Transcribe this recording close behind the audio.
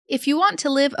If you want to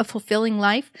live a fulfilling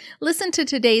life, listen to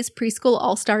today's Preschool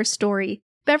All-Stars story.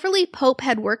 Beverly Pope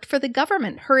had worked for the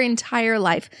government her entire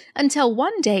life until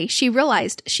one day she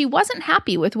realized she wasn't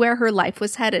happy with where her life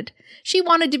was headed. She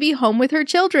wanted to be home with her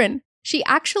children. She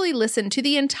actually listened to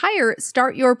the entire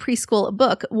Start Your Preschool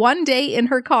book one day in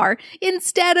her car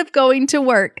instead of going to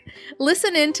work.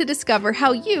 Listen in to discover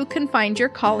how you can find your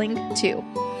calling too.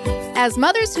 As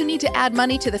mothers who need to add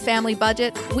money to the family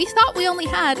budget, we thought we only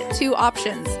had two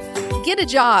options. Get a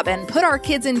job and put our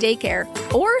kids in daycare,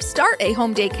 or start a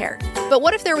home daycare. But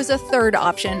what if there was a third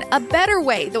option, a better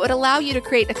way that would allow you to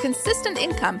create a consistent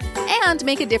income and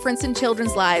make a difference in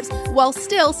children's lives while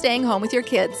still staying home with your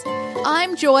kids?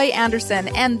 I'm Joy Anderson,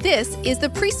 and this is the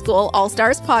Preschool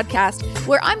All-Stars podcast,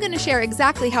 where I'm going to share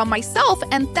exactly how myself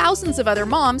and thousands of other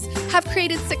moms have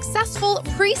created successful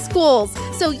preschools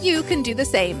so you can do the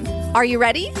same. Are you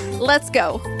ready? Let's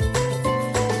go.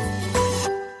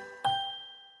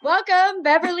 Welcome,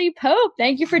 Beverly Pope.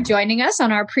 Thank you for joining us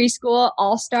on our Preschool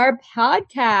All-Star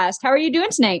podcast. How are you doing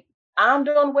tonight? I'm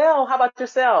doing well. How about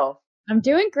yourself? I'm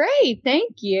doing great.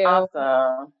 Thank you.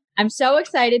 Awesome. I'm so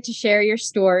excited to share your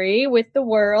story with the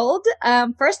world.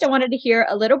 First, I wanted to hear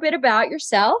a little bit about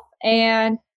yourself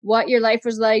and what your life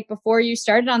was like before you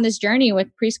started on this journey with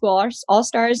Preschool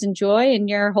All-Stars and Joy and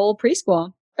your whole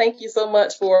preschool. Thank you so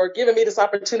much for giving me this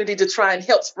opportunity to try and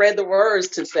help spread the words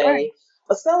today.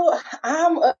 Sure. So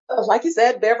I'm, like you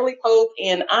said, Beverly Pope,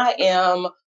 and I am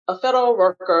a federal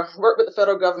worker, worked with the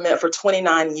federal government for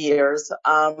 29 years,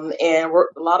 and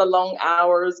worked a lot of long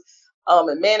hours,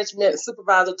 and management,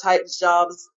 supervisor type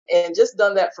jobs, and just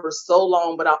done that for so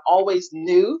long. But I always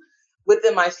knew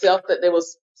within myself that there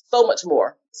was so much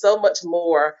more.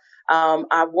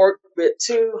 I worked with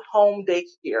two home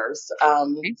daycares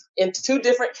in two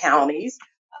different counties,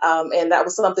 and that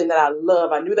was something that I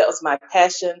love. I knew that was my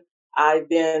passion. I've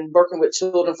been working with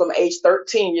children from age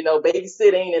 13,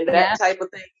 babysitting and that type of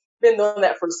thing. Been doing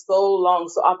that for so long.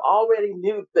 So I've already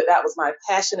knew that that was my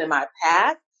passion and my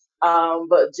path.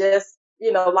 But just,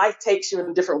 life takes you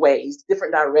in different ways,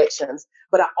 different directions.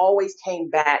 But I always came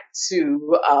back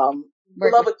to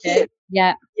love a kid.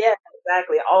 Yeah. Yeah,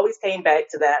 exactly. I always came back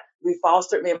to that. Me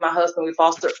and my husband, we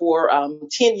fostered for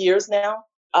 10 years now.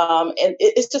 And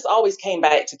it's just always came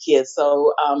back to kids.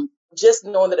 So just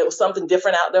knowing that it was something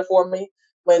different out there for me.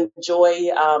 When Joy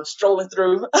strolling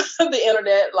through the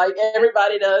internet like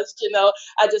everybody does,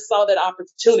 I just saw that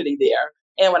opportunity there.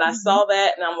 And when I saw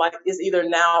that, and I'm like, it's either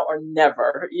now or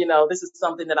never. This is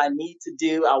something that I need to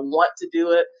do. I want to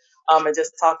do it. And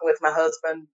just talking with my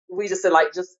husband, we just said,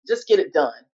 just get it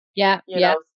done. Yeah.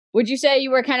 Would you say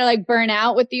you were kind of like burnt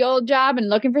out with the old job and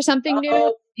looking for something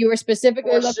new? You were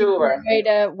specifically looking for a way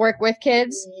to work with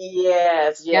kids?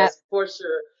 Yes, for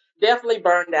sure. Definitely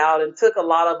burned out and took a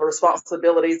lot of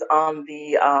responsibilities on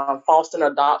the foster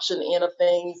and adoption end of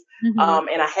things. Mm-hmm.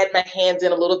 And I had my hands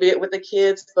in a little bit with the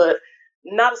kids, but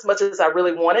not as much as I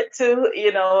really wanted to.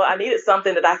 I needed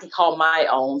something that I can call my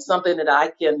own, something that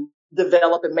I can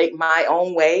develop and make my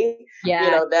own way,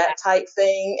 that type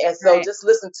thing. And so just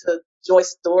listen to Joy's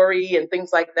story and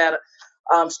things like that.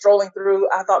 Strolling through,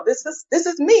 I thought, this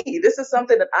is me. This is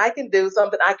something that I can do,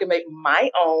 something I can make my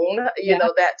own,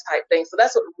 that type thing. So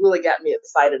that's what really got me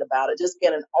excited about it. Just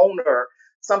being an owner,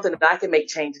 something that I can make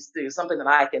changes to, something that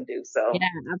I can do. So yeah,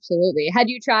 absolutely. Had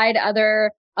you tried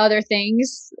other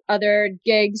things, other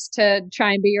gigs to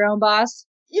try and be your own boss?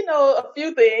 A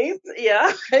few things. Yeah.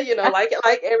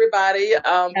 like everybody,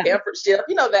 effort shift,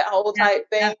 that whole type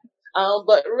thing.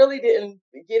 But really didn't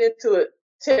get into it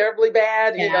terribly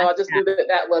bad. I just knew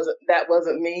that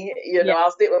wasn't me.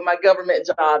 I'll stick with my government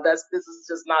job. This is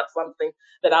just not something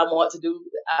that I want to do.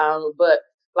 But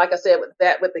like I said,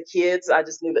 with the kids, I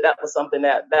just knew that was something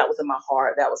that was in my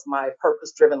heart. That was my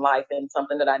purpose-driven life and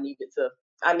something that I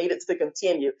needed to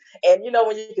continue. And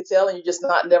when you could tell and you're just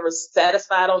never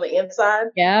satisfied on the inside.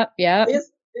 Yeah.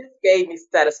 This gave me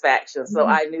satisfaction. So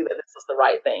I knew that this was the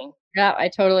right thing. Yeah, I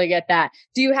totally get that.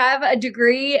 Do you have a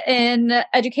degree in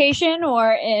education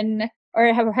or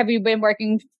have you been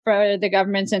working for the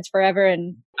government since forever?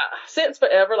 And since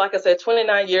forever, like I said,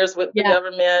 29 years with the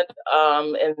government.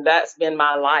 And that's been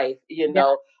my life,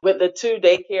 with the two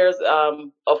daycares.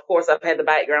 Of course, I've had the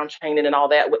background training and all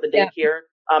that with the daycare,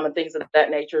 and things of that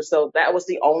nature. So that's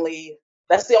the only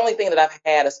thing that I've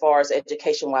had as far as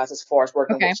education wise, as far as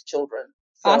working with children.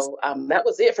 So that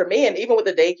was it for me. And even with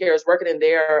the daycares, working in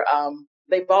there,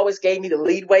 they've always gave me the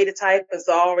leadway to type. And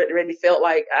so I already felt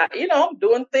like, I'm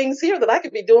doing things here that I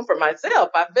could be doing for myself.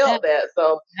 I felt that.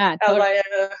 So totally. I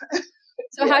was like,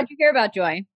 So how'd you hear about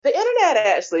Joy? The internet,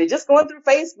 actually, just going through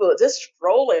Facebook, just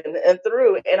scrolling and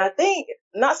through. And I think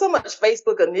not so much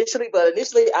Facebook initially, but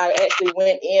initially I actually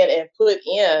went in and put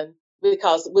in,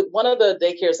 because with one of the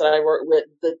daycares that I worked with,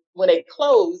 when they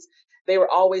closed, they were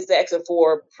always asking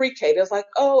for pre-K. They was like,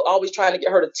 oh, always trying to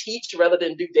get her to teach rather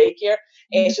than do daycare.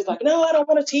 And she's like, no, I don't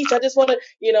want to teach. I just want to,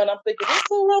 and I'm thinking, what's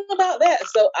so wrong about that?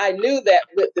 So I knew that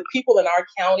the people in our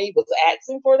county was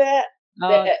asking for that.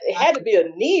 That it had to be a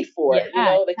need for it.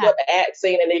 They kept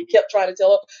asking and they kept trying to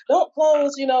tell her, don't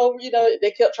close,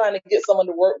 they kept trying to get someone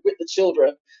to work with the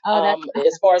children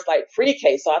as far as like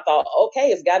pre-K. So I thought, okay,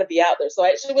 it's got to be out there. So I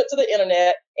actually went to the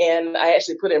internet and I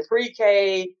actually put in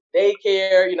pre-K,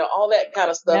 daycare, all that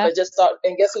kind of stuff. And just thought,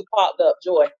 and guess who popped up?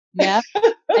 Joy. Yeah,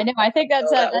 I know. I think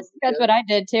that's what I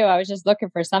did too. I was just looking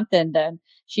for something. Then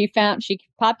she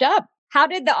popped up. How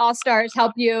did the All-Stars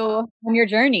help you on your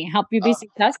journey, help you be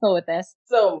successful with this?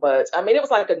 So much. I mean, it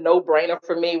was like a no-brainer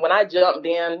for me. When I jumped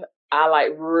in, I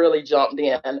like really jumped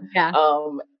in. Yeah.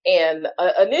 And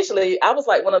initially, I was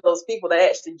like one of those people that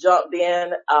actually jumped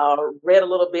in, read a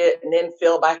little bit, and then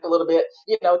fell back a little bit,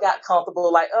 got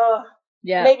comfortable, like,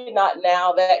 yeah, maybe not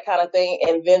now, that kind of thing.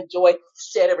 And then Joy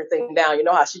shut everything down. You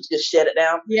know how she just shut it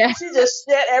down? Yeah. She just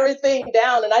shut everything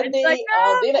down. And I think,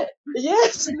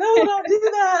 yes, no, don't do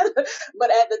that.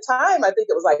 But at the time, I think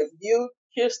it was like you,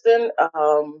 Kirsten,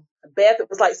 Beth, it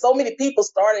was like so many people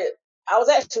started. I was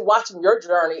actually watching your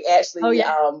journey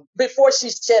before she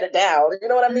shut it down. You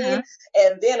know what I mean?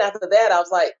 And then after that, I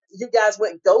was like, you guys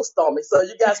went ghost on me. So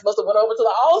you guys must have went over to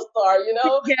the All-Star,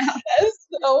 Yeah.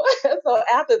 And so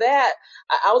after that,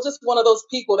 I was just one of those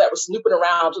people that were snooping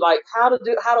around, like, how do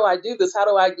I do this? How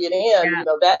do I get in? Yeah.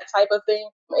 That type of thing.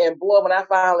 And boy, when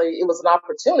it was an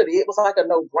opportunity, it was like a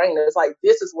no-brainer. It's like,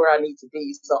 this is where I need to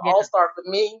be. So All-Star for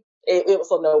me, it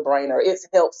was a no-brainer. It's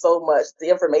helped so much. The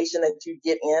information that you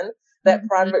get in that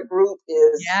private group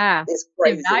is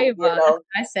crazy. Valuable. That's what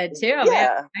I said too.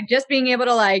 Yeah. And just being able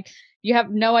to you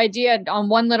have no idea on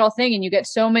one little thing and you get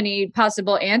so many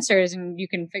possible answers and you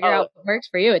can figure out what works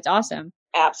for you. It's awesome.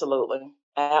 Absolutely.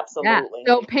 Yeah.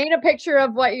 So paint a picture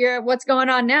of what's going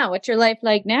on now. What's your life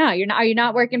like now? Are you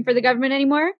not working for the government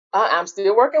anymore? I'm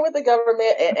still working with the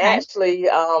government and actually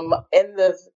in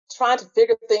the trying to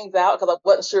figure things out because I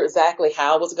wasn't sure exactly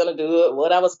how I was going to do it,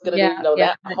 what I was going to do,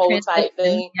 that whole type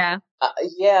thing. Yeah.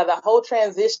 The whole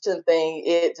transition thing,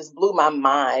 it just blew my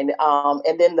mind.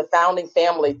 And then the founding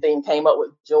family thing came up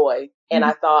with Joy. And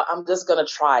I thought, I'm just going to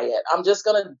try it. I'm just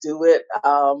going to do it.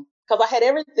 Because I had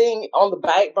everything on the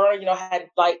back burner. I had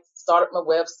started my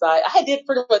website. I did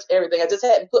pretty much everything. I just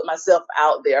hadn't put myself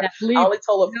out there. I only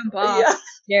told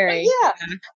Scary.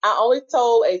 I only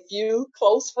told a few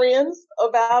close friends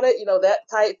about it, that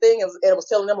type thing. And I was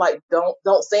telling them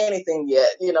don't say anything yet,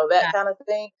 that kind of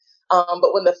thing.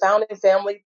 But when the founding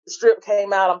family strip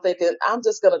came out, I'm thinking, I'm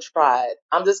just going to try it.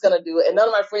 I'm just going to do it. And none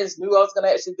of my friends knew I was going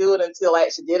to actually do it until I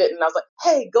actually did it. And I was like,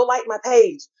 hey, go like my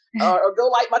page. Or go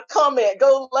like my comment,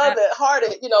 go love it, heart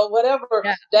it, whatever,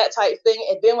 that type thing.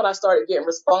 And then when I started getting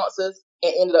responses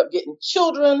and ended up getting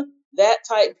children, that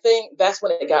type thing, that's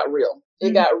when it got real.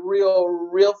 It got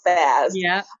real fast.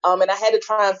 Yeah. And I had to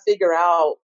try and figure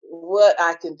out what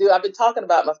I can do. I've been talking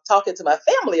to my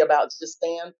family about just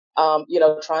staying,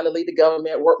 trying to leave the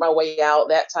government, work my way out,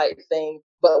 that type of thing.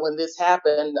 But when this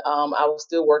happened, I was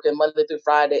still working Monday through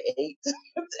Friday, 8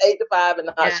 to 5 and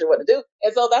not sure what to do.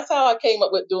 And so that's how I came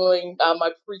up with doing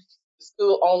my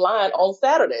preschool online on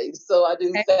Saturdays. So I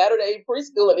do Saturday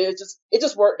preschool and it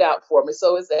just worked out for me.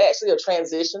 So it's actually a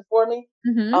transition for me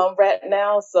right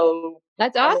now. So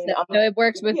that's awesome. So it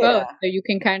works with both. So you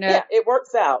can kind of... Yeah, it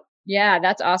works out. Yeah,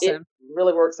 that's awesome. It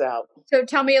really works out. So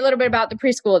tell me a little bit about the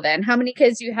preschool then. How many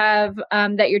kids you have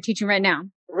that you're teaching right now?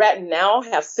 Right now, I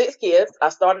have 6 kids. I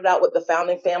started out with the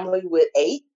founding family with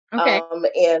 8. Okay.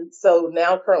 And so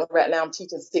now currently right now I'm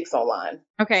teaching 6 online.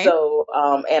 Okay. So,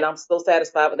 and I'm still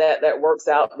satisfied with that. That works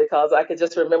out because I could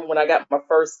just remember when I got my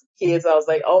first kids, I was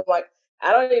like, oh my,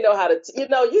 I don't even know how to,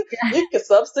 you can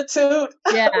substitute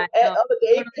at other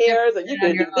daycares and you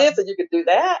can do this and you can do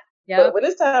that. Yeah. But when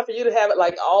it's time for you to have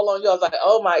it all on you, I was like,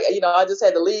 oh my, I just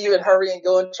had to leave and hurry and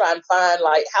go and try and find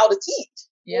how to teach.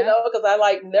 Because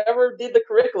I never did the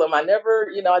curriculum. I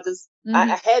never,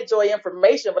 I had Joy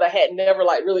information, but I had never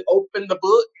really opened the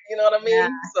book. You know what I mean? Yeah.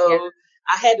 So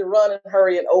I had to run and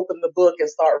hurry and open the book and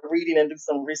start reading and do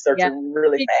some research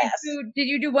really fast. Did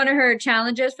you do one of her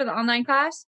challenges for the online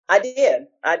class? I did.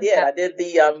 I did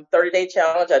the 30-day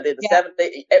challenge. I did the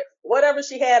 7-day. whatever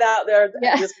she had out there,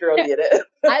 this girl did it.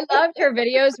 I loved her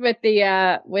videos with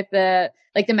the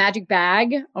like the magic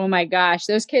bag. Oh my gosh,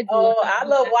 those kids. Oh, I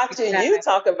love watching you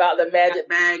talk about the magic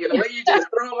bag and the way you just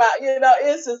throw them out.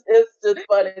 It's just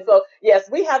funny. So yes,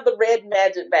 we have the red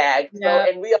magic bag. So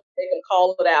and we can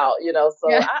call it out. So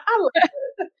I love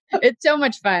it. It's so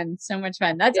much fun. So much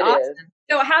fun. That's awesome.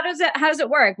 So how does it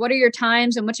work? What are your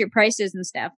times and what's your prices and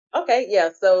stuff? Okay, yeah.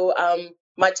 So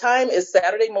my time is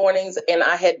Saturday mornings, and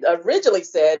I had originally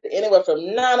said anywhere from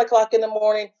 9:00 in the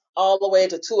morning all the way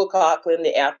to 2:00 in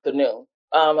the afternoon.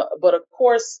 But of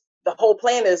course, the whole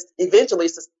plan is eventually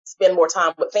to spend more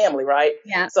time with family, right?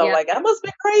 Yeah. So I must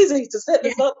be crazy to set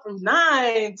this up from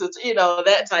 9 to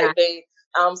that type thing.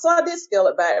 So I did scale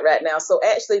it back right now. So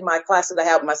actually, my class that I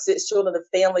have, my 6 children and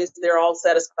families, they're all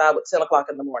satisfied with 10:00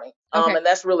 in the morning. And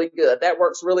that's really good. That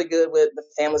works really good with the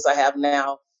families I have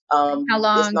now. How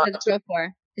long does it go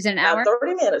for? Is it an hour?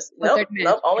 30 minutes. Nope,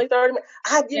 only 30 minutes.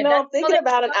 I'm thinking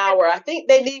about an hour. I think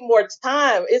they need more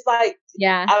time. It's like,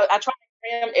 I try to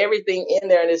cram everything in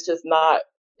there, and it's just not.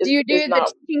 Do you do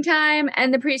the teaching time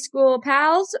and the preschool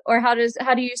pals, or how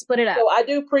do you split it up? So I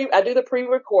do the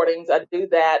pre-recordings. I do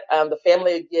that. The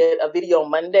family get a video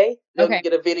Monday. They'll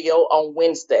get a video on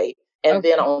Wednesday. And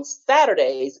then on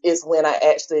Saturdays is when I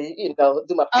actually,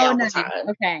 do my pal time.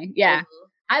 Okay. Yeah. Mm-hmm.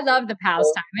 I love the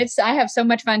pals time. I have so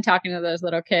much fun talking to those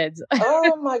little kids.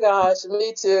 Oh my gosh,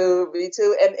 me too.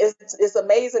 And it's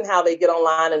amazing how they get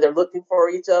online and they're looking for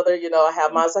each other. I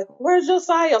have mine. It's like, where's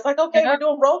Josiah? I was like, okay, we're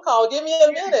doing roll call. Give me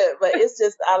a minute. But it's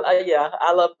just,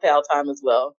 I love pal time as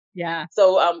well. Yeah.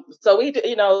 So we do,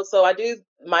 so I do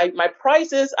my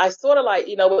prices. I sort of like,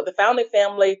 with the founding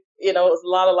family, it was a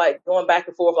lot of like going back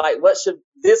and forth, like what should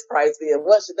this price be and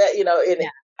what should that,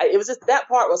 it was just that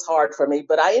part was hard for me,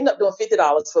 but I ended up doing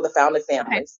 $50 for the founding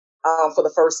families for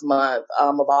the first month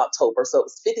of October. So it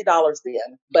was $50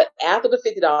 then. But after the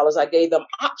 $50, I gave them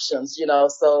options,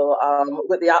 So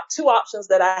with the 2 options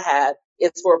that I had,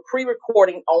 it's for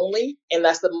pre-recording only, and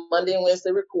that's the Monday and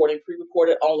Wednesday recording,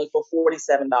 pre-recorded only for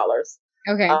 $47.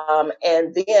 Okay.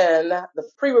 And then the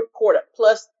pre-recorded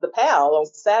plus the PAL on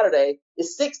Saturday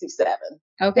is $67.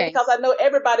 Okay. Because I know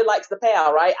everybody likes the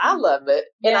PAL, right? I love it,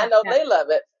 and I know they love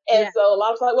it. And so a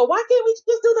lot of people are like, well, why can't we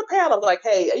just do the PAL? I was like,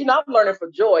 hey, I'm learning for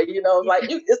joy, like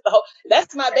it's the whole,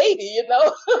 that's my baby,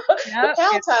 the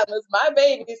PAL time is my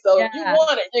baby. So if you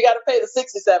want it, you got to pay the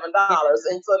 $67.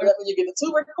 And so then you get the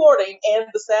 2 recording and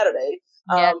the Saturday.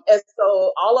 And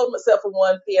so all of them except for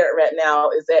one parent right now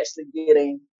is actually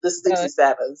getting the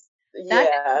 67s.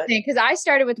 That's because I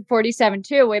started with the 47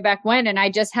 too way back when, and I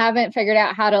just haven't figured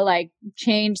out how to like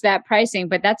change that pricing.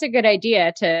 But that's a good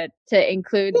idea to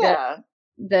include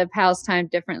the pals time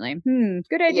differently.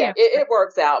 Good idea. Yeah, it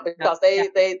works out because they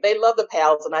love the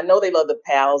pals, and I know they love the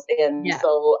pals, and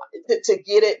so to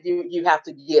get it, you have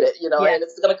to get it, and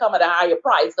it's going to come at a higher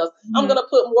price because I'm going to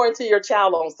put more into your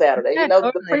child on Saturday.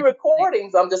 Totally. The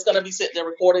pre-recordings, I'm just going to be sitting there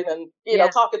recording and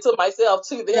talking to myself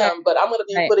to them, but I'm going to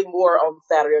be putting more on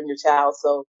Saturday on your child.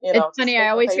 So it's funny. I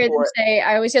always hear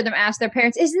them ask their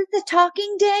parents, "Is it the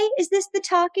talking day? Is this the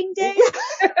talking day?"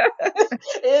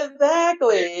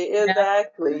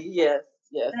 Exactly. Yes.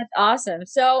 That's awesome.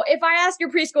 So if I ask your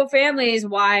preschool families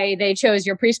why they chose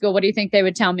your preschool, what do you think they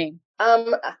would tell me?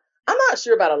 I'm not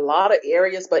sure about a lot of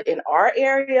areas, but in our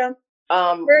area,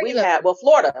 we have,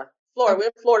 Florida. We're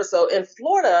in Florida. So in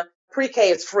Florida,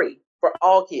 pre-K is free for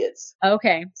all kids.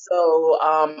 Okay. So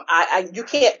you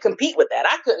can't compete with that.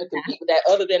 I couldn't compete with that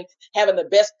other than having the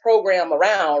best program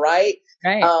around, right?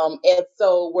 Right. And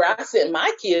so where I sent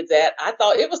my kids at, I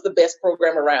thought it was the best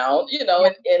program around, and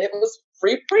it was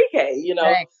free pre-K,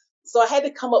 Right. So I had to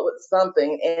come up with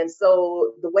something. And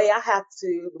so the way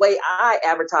I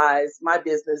advertise my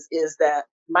business is that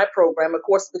my program, of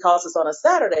course, because it's on a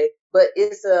Saturday, but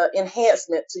it's an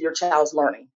enhancement to your child's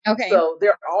learning. Okay. So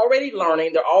they're already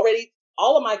learning.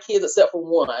 All of my kids, except for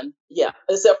one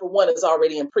is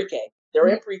already in pre-K. They're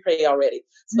in pre-K already.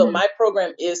 So my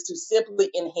program is to simply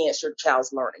enhance your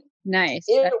child's learning. Nice.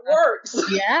 It works.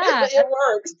 Yeah. It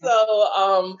works.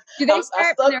 So do they start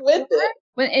I stuck with it.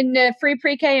 When in the free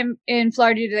pre-K in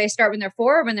Florida, do they start when they're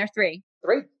 4 or when they're 3?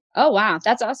 3. Oh, wow.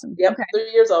 That's awesome. Yep. Okay.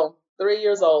 3 years old. 3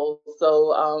 years old.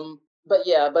 So, but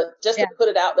just to put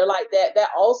it out there like that, that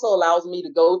also allows me to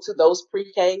go to those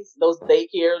pre-Ks, those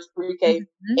daycares, pre-K,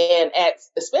 and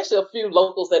especially a few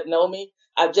locals that know me.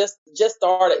 I've just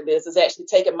started this. Is actually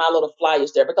taking my little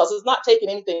flyers there because it's not taking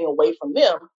anything away from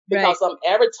them because I'm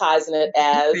advertising it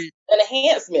as an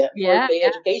enhancement for their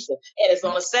education. And it's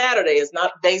on a Saturday. It's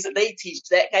not days that they teach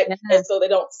that kind, and so they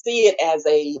don't see it as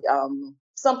a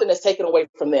something that's taken away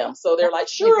from them. So they're like,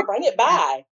 sure, bring it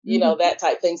by. that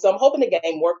type thing. So I'm hoping to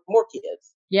gain more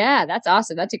kids. Yeah, that's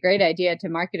awesome. That's a great idea to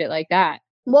market it like that.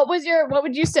 What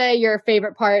would you say your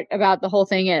favorite part about the whole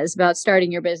thing is about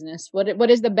starting your business? What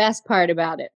is the best part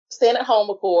about it? Staying at home,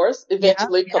 of course,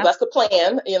 eventually, because that's the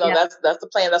plan. That's the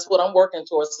plan. That's what I'm working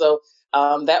towards. So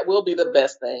that will be the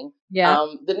best thing. Yeah.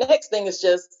 The next thing is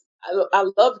just I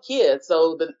love kids,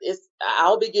 so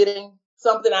I'll be getting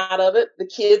something out of it. The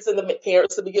kids and the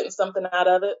parents will be getting something out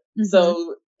of it.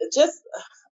 So just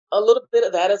a little bit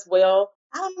of that as well.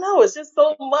 I don't know. It's just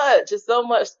so much. It's so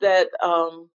much that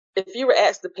if you were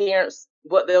asked the parents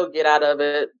what they'll get out of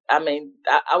it, I mean,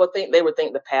 I would think they would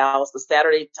think the pals, the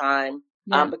Saturday time.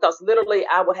 Because literally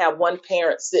I would have one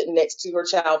parent sitting next to her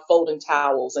child folding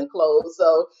towels and clothes.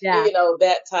 So,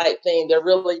 that type thing, they're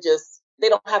really they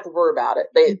don't have to worry about it.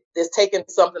 It's taking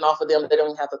something off of them. They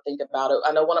don't even have to think about it.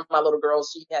 I know one of my little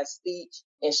girls, she has speech,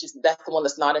 and that's the one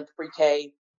that's not in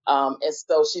pre-K. And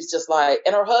so she's just like,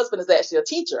 and her husband is actually a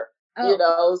teacher.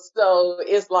 So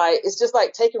it's just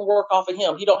like taking work off of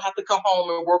him. He don't have to come home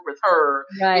and work with her,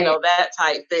 that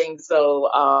type thing. So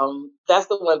that's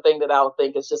the one thing that I would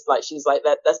think is just like, she's like,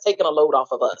 that's taking a load off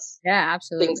of us. Yeah,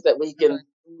 absolutely. Things that we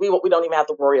don't even have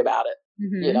to worry about it,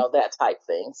 that type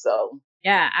thing. So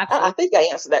yeah, absolutely. I think I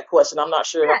answered that question. I'm not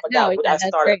sure if I forgot. I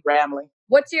started rambling.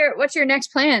 What's your next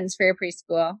plans for your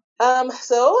preschool?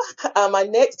 So my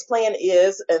next plan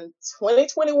is in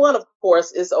 2021, of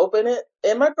course, is open it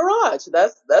in my garage.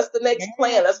 That's the next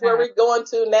plan. That's where we're going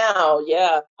to now.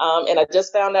 Yeah. And I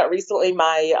just found out recently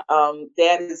my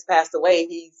dad has passed away.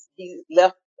 He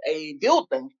left a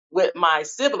building with my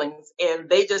siblings, and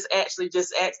they just asked me,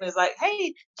 it's like,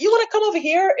 hey, do you want to come over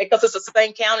here? Because it's the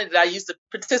same county that I used to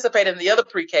participate in the other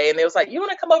pre-K. And they was like, you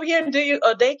want to come over here and do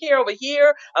a daycare over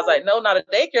here? I was like, no, not a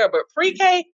daycare, but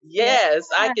pre-K. Yes,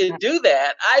 I can do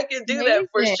that. I can do that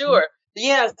for sure.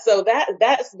 Yeah, so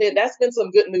that's been some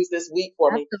good news this week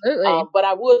for me. Absolutely. But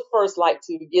I would first like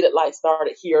to get it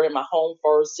started here in my home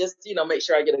first, just make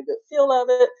sure I get a good feel of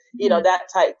it, that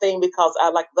type thing, because I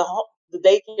like the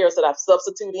daycares that I've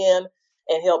substituted in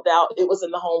and helped out. It was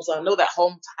in the home, so I know that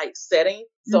home type setting.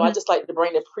 So I just like to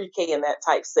bring the pre-K in that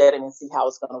type setting and see how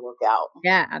it's going to work out.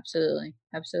 Yeah, absolutely,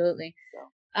 absolutely.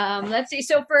 So. Let's see.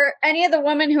 So for any of the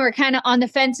women who are kind of on the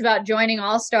fence about joining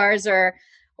All Stars, or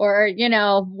where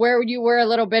you were a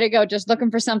little bit ago, just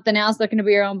looking for something else, looking to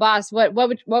be your own boss, what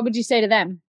would you say to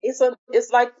them? It's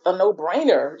like a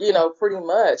no-brainer, pretty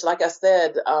much. Like I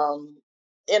said,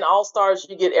 in All Stars,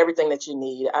 you get everything that you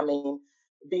need. I mean,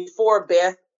 before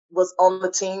Beth was on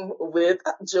the team with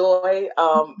Joy,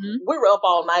 we were up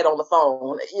all night on the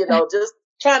phone, just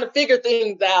trying to figure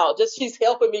things out. Just she's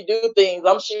helping me do things.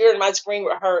 I'm sharing my screen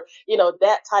with her,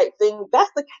 that type thing.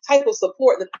 That's the type of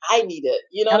support that I needed.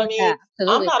 You know what I mean? Yeah,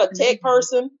 I'm not a tech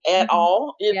person at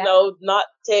all, not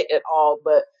tech at all,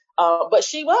 but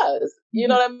she was, you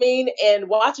know what I mean? And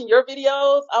watching your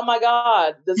videos, oh my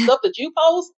God, the stuff that you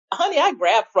post, honey, I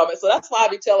grab from it. So that's why I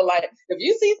be telling, like, if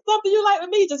you see something you like with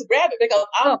me, just grab it, because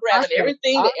I'm grabbing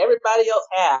everything that everybody else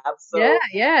has. So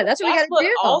yeah, that's what we got to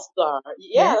do. All-Star,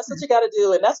 that's what you got to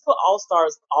do. And that's what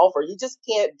All-Stars offer. You just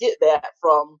can't get that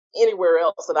from anywhere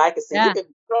else that I can see. You can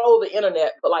scroll the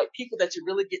internet, but like people that you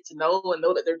really get to know and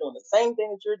know that they're doing the same thing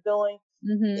that you're doing,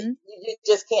 you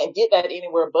just can't get that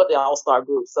anywhere but the All-Star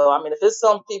group. So, I mean, if it's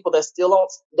some people that still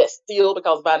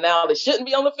because by now they shouldn't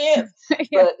be on the fence,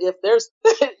 but if there's,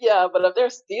 but if they're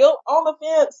still on the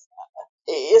fence,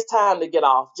 it's time to get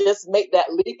off. Just make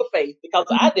that leap of faith, because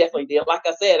I definitely did. Like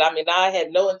I said, I mean, I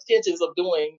had no intentions of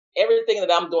doing everything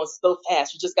that I'm doing so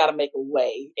fast. You just got to make a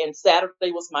way. And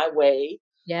Saturday was my way.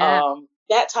 Yeah.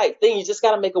 That type thing. You just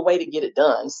got to make a way to get it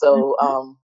done. So,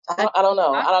 I don't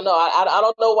know. I don't know. I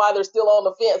don't know why they're still on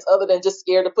the fence, other than just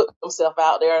scared to put themselves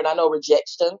out there. And I know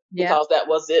rejection, because that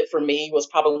was it for me, was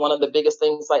probably one of the biggest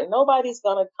things. Like, nobody's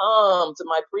going to come to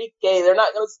my pre-K. They're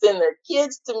not going to send their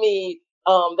kids to me,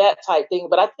 that type thing.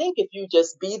 But I think if you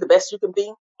just be the best you can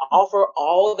be, offer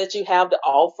all that you have to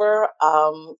offer,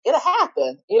 it'll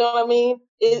happen. You know what I mean?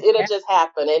 It'll just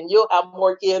happen, and you'll have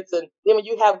more kids. And then when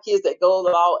you have kids that go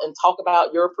out and talk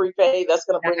about your pre-K, that's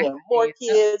going to bring in more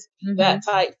kids, that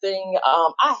type thing.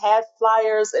 I had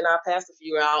flyers and I passed a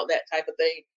few out, that type of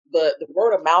thing. But the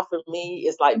word of mouth for me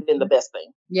is like been the best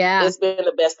thing. Yeah. It's been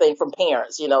the best thing from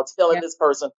parents, telling this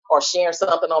person, or sharing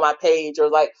something on my page, or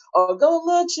like, oh, go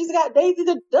look, she's got Daisy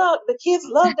the Duck. The kids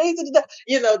love Daisy the Duck.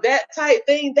 That type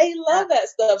thing. They love that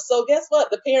stuff. So guess what?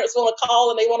 The parents want to call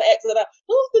and they want to ask it out.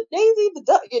 Who's the Daisy the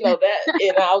Duck? That.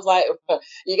 And I was like,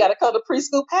 you got to come to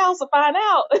Preschool Pals to find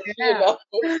out.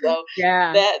 So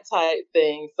that type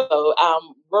thing. So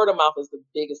word of mouth is the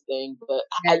biggest thing. But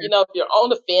if you're on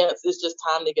the fence, it's just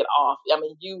time to get it off. I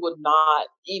mean, you would not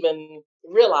even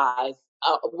realize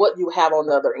what you have on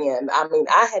the other end. I mean,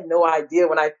 I had no idea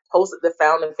when I posted the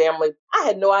Founding Family, I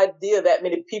had no idea that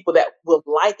many people that will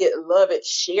like it, love it,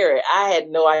 share it. I had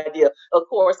no idea. Of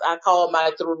course, I called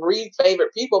my 3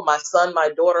 favorite people, my son,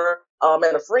 my daughter, and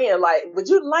a friend, like, would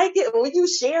you like it? Would you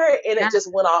share it? And it just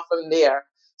went off from there.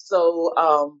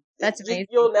 So, that's amazing.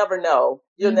 You'll never know.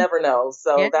 You'll never know.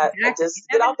 So just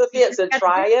get off the fence and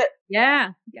try it.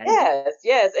 Yeah.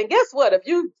 Yes. And guess what? If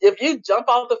you jump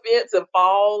off the fence and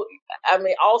fall, I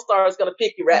mean, All Star is going to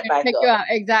pick you right back up. You up.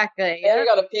 Exactly. Yeah. They're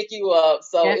going to pick you up.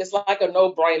 So it's like a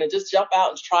no-brainer. Just jump out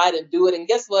and try to do it. And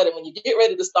guess what? And when you get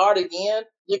ready to start again,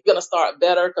 you're going to start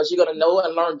better because you're going to know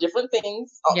and learn different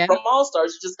things from All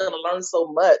Stars. You're just going to learn so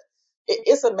much.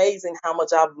 It's amazing how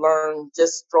much I've learned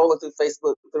just scrolling through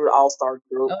Facebook through the All-Star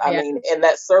group. I mean, and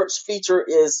that search feature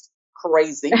is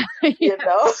crazy, you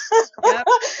know,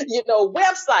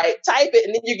 website, type it,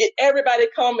 and then you get everybody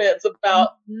comments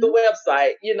about the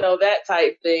website, you know, that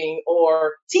type thing,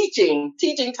 or teaching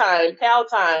time, Cal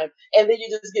time. And then you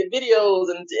just get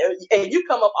videos and you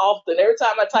come up often. Every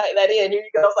time I type that in, here you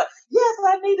go. It's like, yes,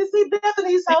 I need to see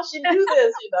Bethany's how she do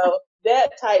this, you know.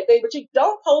 That type thing, but you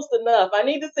don't post enough. I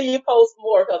need to see you post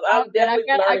more because I'm definitely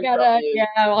learning from you. Yeah,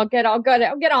 I'll get on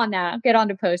that. I'll get on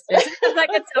to posting because I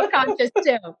get self-conscious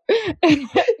too.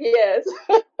 Yes.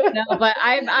 No, but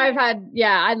I've had,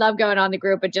 I love going on the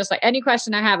group, but just like any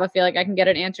question I have, I feel like I can get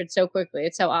it answered so quickly.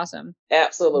 It's so awesome.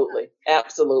 Absolutely.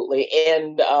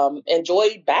 And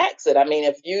Joy backs it. I mean,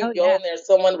 if you go in there,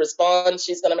 someone responds,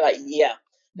 she's going to be like,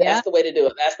 that's the way to do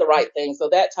it. That's the right thing. So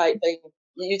that type thing,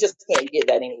 you just can't get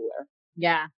that anywhere.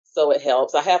 Yeah. So it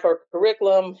helps. I have her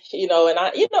curriculum, you know, and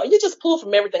you just pull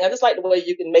from everything. I just like the way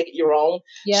you can make it your own.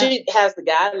 Yeah. She has the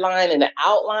guideline and the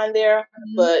outline there,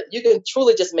 but you can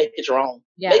truly just make it your own.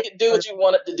 Yeah. Make it do what you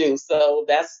want it to do. So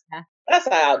that's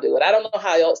how I'll do it. I don't know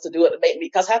how else to do it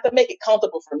because I have to make it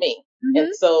comfortable for me.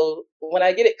 And so when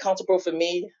I get it comfortable for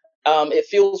me, it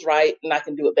feels right and I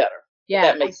can do it better. Yeah.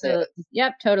 That makes sense.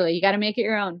 Yep. Totally. You got to make it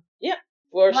your own. Yeah,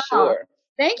 for sure.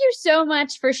 Thank you so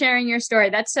much for sharing your story.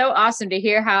 That's so awesome to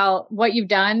hear what you've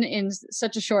done in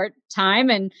such a short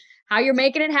time and how you're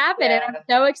making it happen. Yeah. And I'm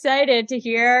so excited to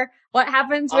hear what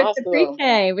happens with the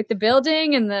pre-K, with the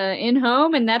building and the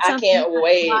in-home. And that's I can't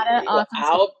wait.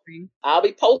 I'll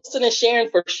be posting and sharing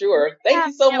for sure. Thank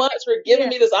you so much for giving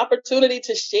me this opportunity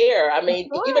to share. I mean,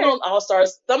 even on All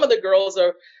Stars, some of the girls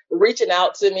are reaching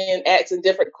out to me and asking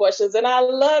different questions, and I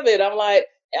love it. I'm like,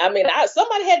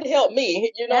 somebody had to help me.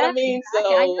 You know what I mean?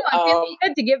 Exactly. So it's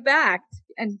good to give back.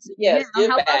 And give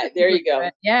back. There you go.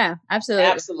 Yeah,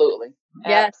 absolutely.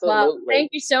 Yes. Well,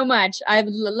 thank you so much. I've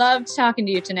loved talking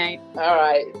to you tonight. All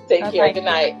right. Take care. Good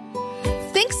night.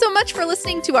 Thanks so much for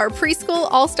listening to our Preschool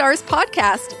All-Stars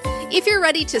podcast. If you're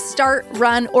ready to start,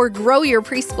 run, or grow your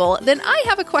preschool, then I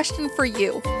have a question for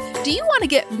you. Do you want to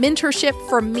get mentorship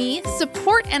from me,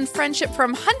 support and friendship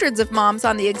from hundreds of moms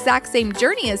on the exact same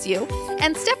journey as you,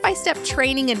 and step-by-step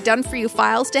training and done-for-you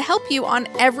files to help you on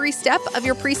every step of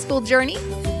your preschool journey?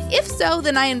 If so,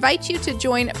 then I invite you to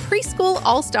join Preschool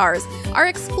All-Stars, our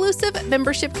exclusive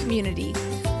membership community.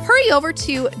 Hurry over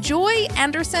to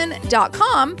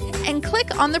joyanderson.com and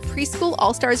click on the Preschool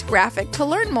All-Stars graphic to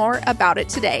learn more about it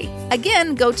today.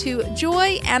 Again, go to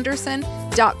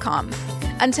joyanderson.com.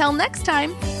 Until next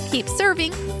time, keep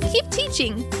serving, keep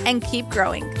teaching, and keep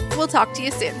growing. We'll talk to you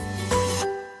soon.